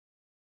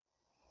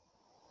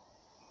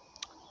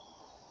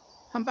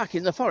I'm back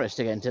in the forest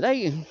again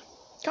today,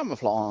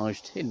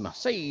 camouflaged in my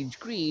sage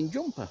green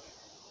jumper.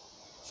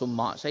 Some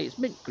might say it's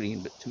mint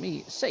green, but to me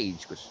it's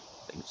sage, because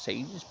I think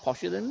sage is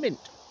posher than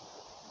mint.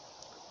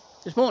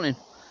 This morning,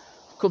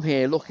 I've come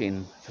here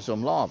looking for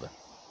some larvae,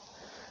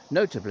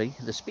 notably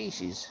the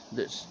species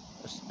that's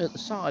at the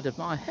side of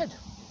my head.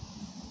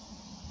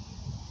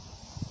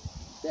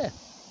 There.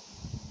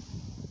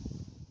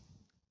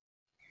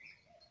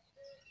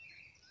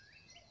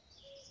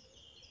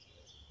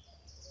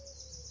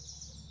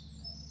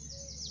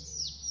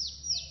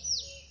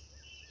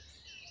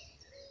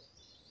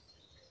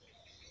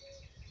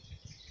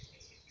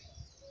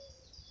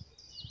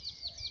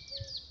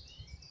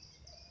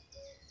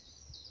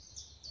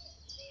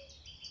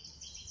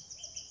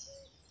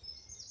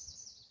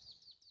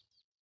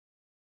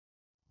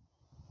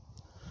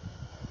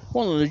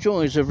 One of the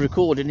joys of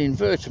recording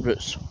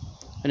invertebrates,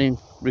 and in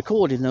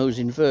recording those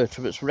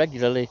invertebrates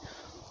regularly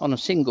on a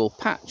single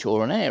patch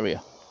or an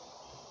area,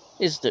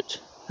 is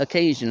that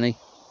occasionally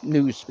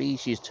new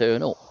species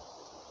turn up.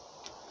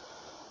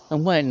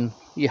 And when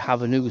you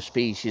have a new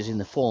species in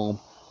the form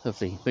of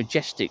the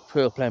majestic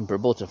purple emperor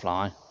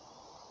butterfly,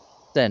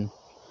 then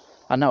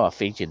I know I've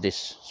featured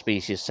this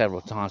species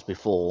several times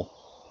before,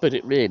 but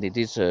it really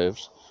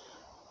deserves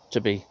to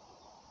be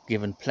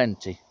given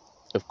plenty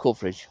of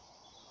coverage.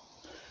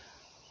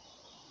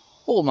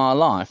 All my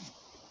life,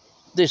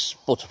 this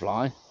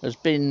butterfly has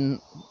been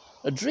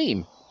a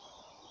dream,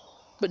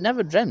 but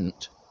never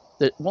dreamt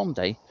that one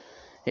day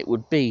it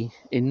would be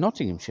in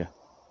Nottinghamshire,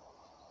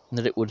 and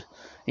that it would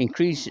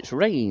increase its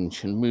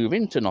range and move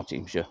into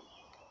Nottinghamshire.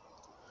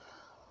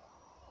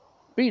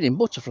 Breeding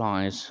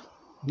butterflies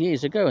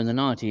years ago in the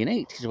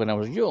 1980s when I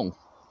was young.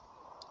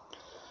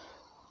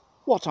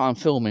 What I'm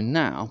filming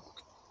now,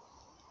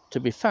 to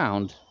be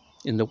found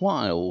in the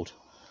wild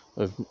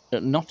of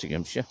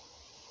Nottinghamshire,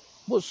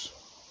 was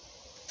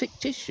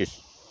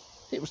fictitious.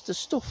 It was the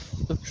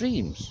stuff of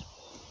dreams.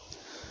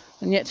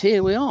 And yet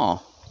here we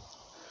are.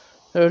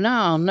 There are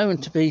now known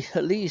to be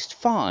at least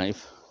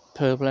 5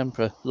 purple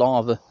emperor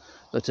larvae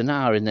that are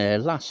now in their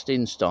last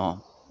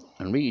instar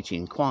and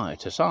reaching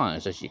quite a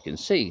size, as you can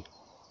see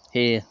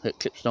here at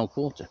Clipsnell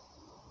Quarter.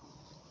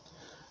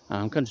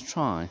 I'm going to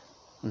try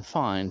and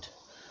find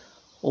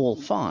all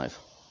 5.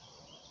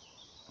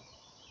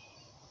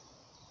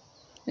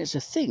 It's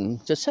a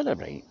thing to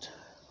celebrate.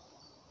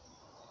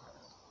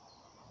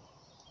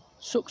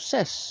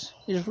 Success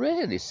is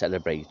rarely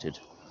celebrated.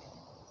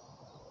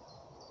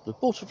 The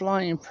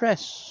Butterflying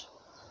Press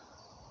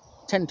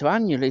tend to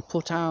annually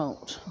put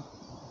out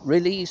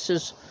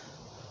releases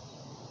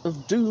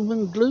of doom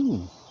and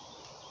gloom,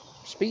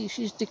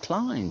 species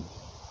decline,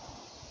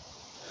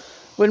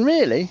 when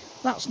really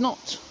that's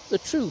not the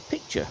true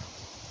picture.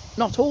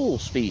 Not all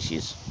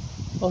species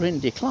are in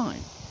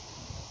decline,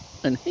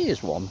 and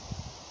here's one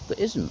that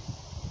isn't.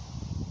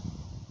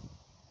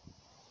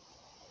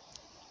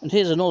 And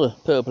here's another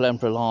purple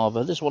emperor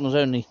larva. This one has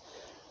only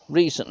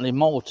recently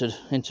molted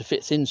into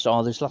 5th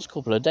instar this last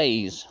couple of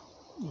days.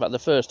 In fact, the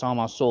first time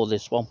I saw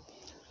this one,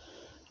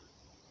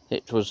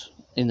 it was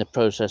in the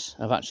process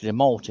of actually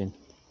molting.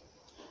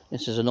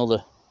 This is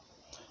another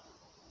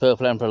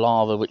purple emperor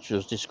larva which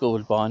was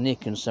discovered by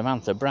Nick and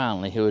Samantha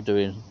Brownlee, who are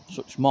doing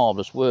such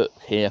marvellous work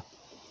here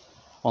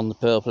on the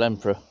purple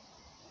emperor.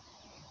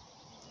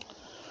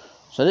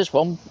 So this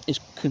one is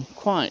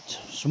quite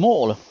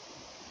smaller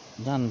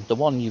than the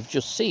one you've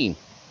just seen.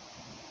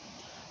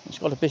 It's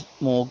got a bit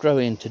more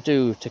growing to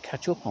do to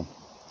catch up on.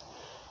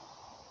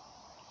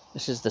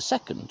 This is the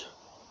second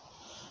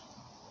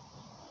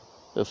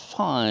of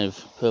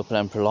 5 purple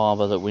emperor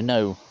larvae that we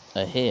know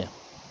are here.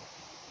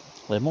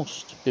 There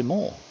must be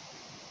more.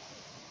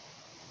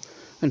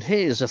 And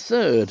here's a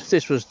third.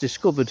 This was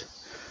discovered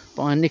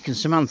by Nick and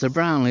Samantha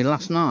Brownlee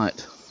last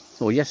night,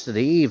 or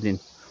yesterday evening.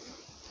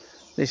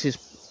 This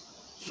is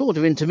sort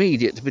of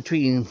intermediate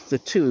between the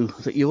 2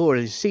 that you've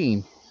already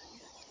seen.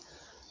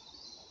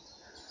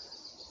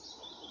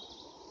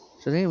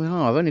 So there we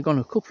are. I've only gone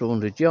a couple of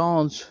 100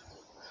 yards.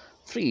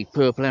 3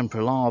 purple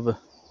emperor larvae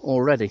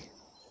already.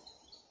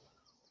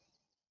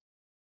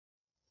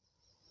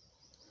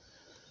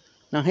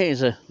 Now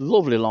here's a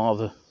lovely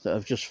larva that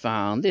I've just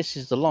found. This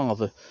is the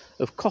larva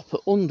of copper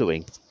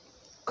underwing.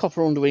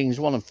 Copper underwing is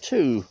one of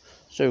 2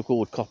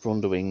 so-called copper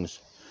underwings,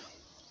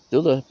 the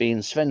other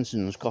being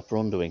Svensson's copper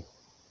underwing.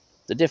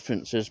 The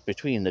differences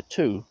between the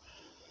 2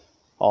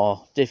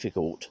 are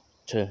difficult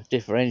to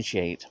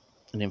differentiate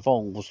and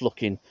involves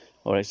looking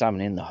or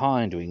examining the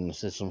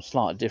hindwings. There's some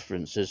slight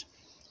differences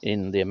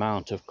in the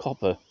amount of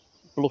copper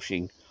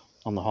blushing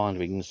on the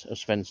hindwings of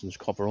Svensson's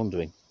copper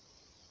underwing.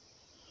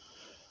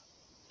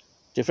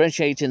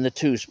 Differentiating the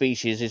 2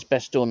 species is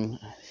best done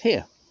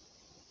here,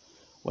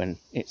 when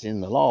it's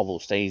in the larval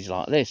stage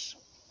like this.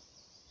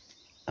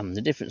 And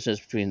the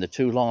differences between the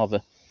 2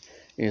 larvae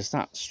is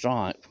that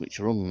stripe which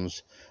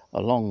runs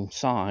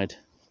alongside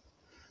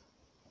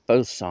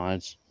both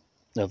sides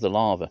of the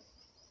larva.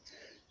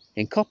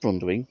 In copper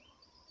underwing,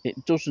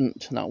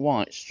 that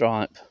white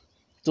stripe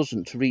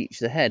doesn't reach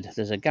the head.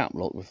 There's a gap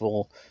look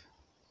before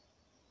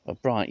a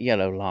bright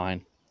yellow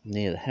line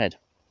near the head.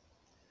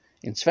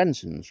 In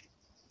Svensson's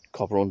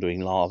copper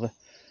undoing larva,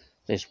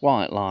 this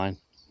white line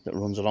that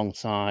runs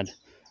alongside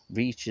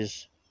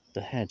reaches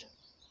the head.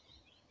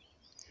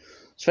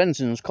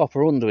 Svensson's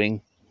copper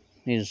undoing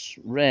is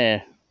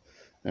rare,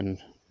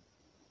 and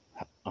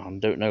I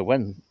don't know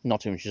when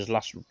Nottingshire's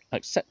last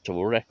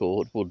acceptable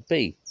record would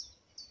be.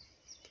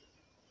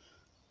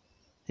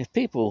 If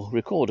people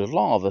record a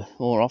larva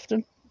more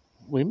often,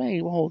 we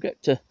may well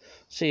get to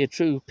see a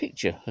true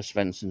picture of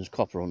Svensson's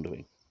copper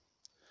undoing.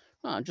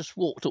 I just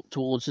walked up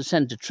towards the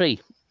centre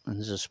tree, and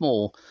there's a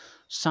small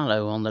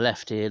sallow on the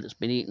left here that's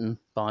been eaten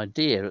by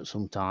deer at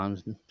some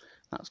times, and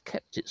that's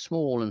kept it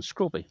small and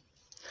scrubby.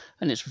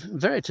 And it's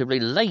veritably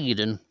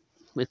laden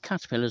with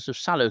caterpillars of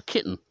sallow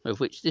kitten,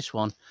 of which this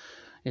one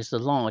is the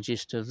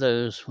largest of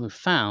those we've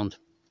found.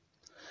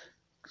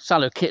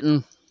 Sallow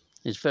kitten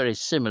is very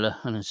similar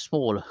and a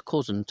smaller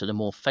cousin to the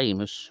more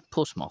famous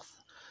puss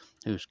moth,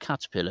 whose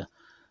caterpillar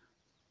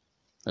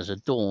has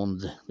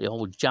adorned the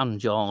old jam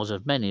jars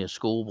of many a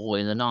schoolboy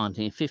in the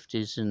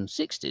 1950s and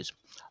 60s,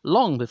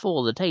 long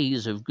before the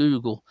days of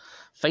Google,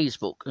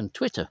 Facebook and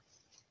Twitter.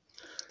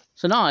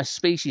 It's a nice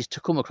species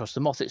to come across. The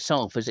moth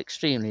itself is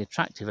extremely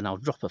attractive, and I'll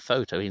drop a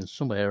photo in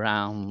somewhere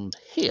around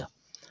here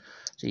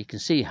so you can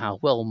see how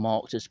well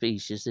marked a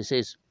species this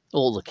is.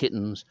 All the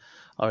kittens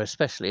are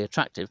especially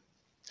attractive,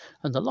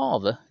 and the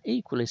larvae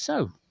equally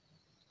so.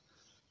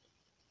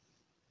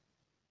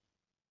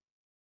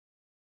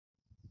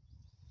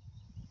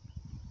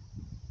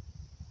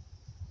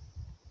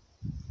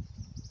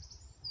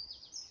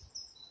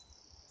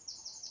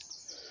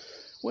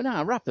 We're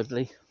now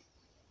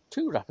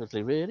too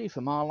rapidly really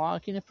for my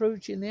liking,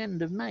 approaching the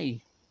end of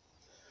May.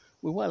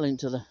 We're well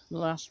into the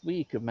last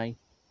week of May.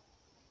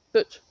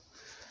 But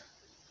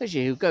as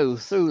you go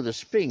through the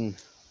spring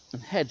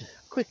and head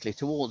quickly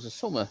towards the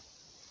summer,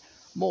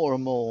 more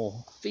and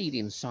more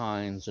feeding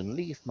signs and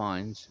leaf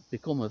mines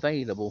become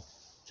available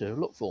to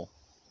look for.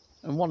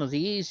 And one of the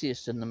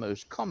easiest and the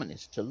most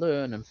commonest to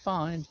learn and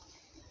find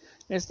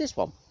is this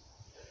one.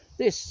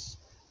 This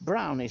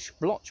brownish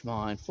blotch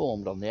mine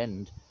formed on the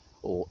end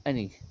or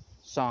any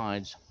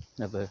sides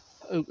of an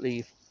oak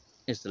leaf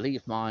is the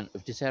leaf mine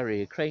of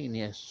Diseria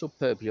crania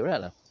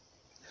subpurpurella.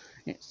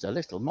 It's a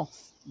little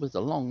moth with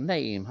a long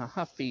name. I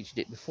have featured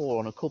it before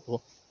on a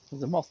couple of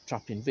the moth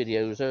trapping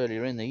videos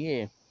earlier in the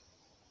year.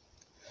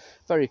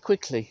 Very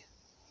quickly,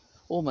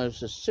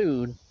 almost as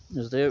soon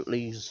as the oak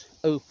leaves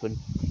open,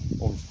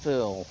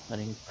 unfurl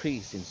and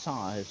increase in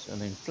size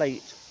and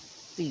inflate,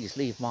 these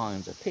leaf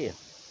mines appear.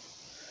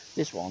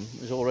 This one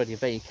is already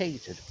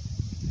vacated,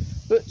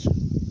 but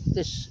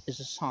this is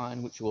a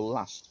sign which will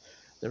last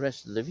the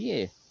rest of the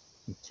year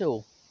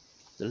until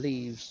the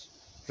leaves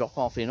drop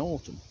off in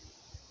autumn.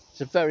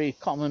 It's a very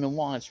common and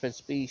widespread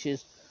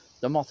species.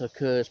 The moth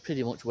occurs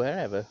pretty much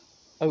wherever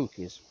oak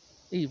is.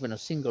 Even a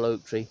single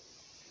oak tree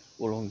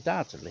will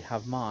undoubtedly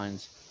have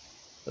mines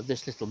of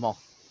this little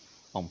moth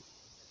on.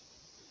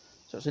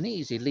 So it's an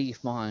easy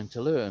leaf mine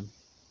to learn.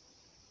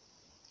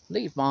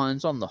 Leaf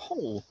mines on the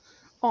whole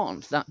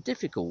aren't that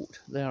difficult.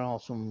 There are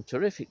some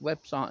terrific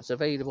websites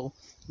available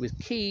with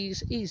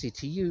keys easy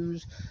to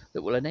use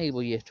that will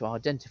enable you to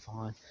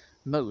identify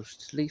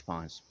most leaf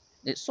mines.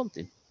 It's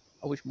something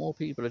I wish more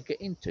people would get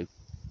into.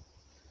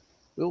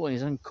 We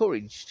always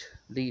encouraged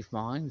leaf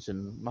mines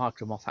and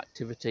micromoth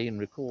activity and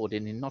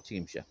recording in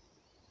Nottinghamshire.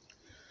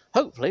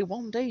 Hopefully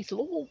one day it'll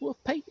all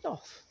have paid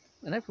off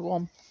and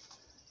everyone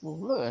will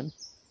learn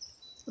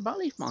about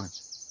leaf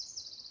mines.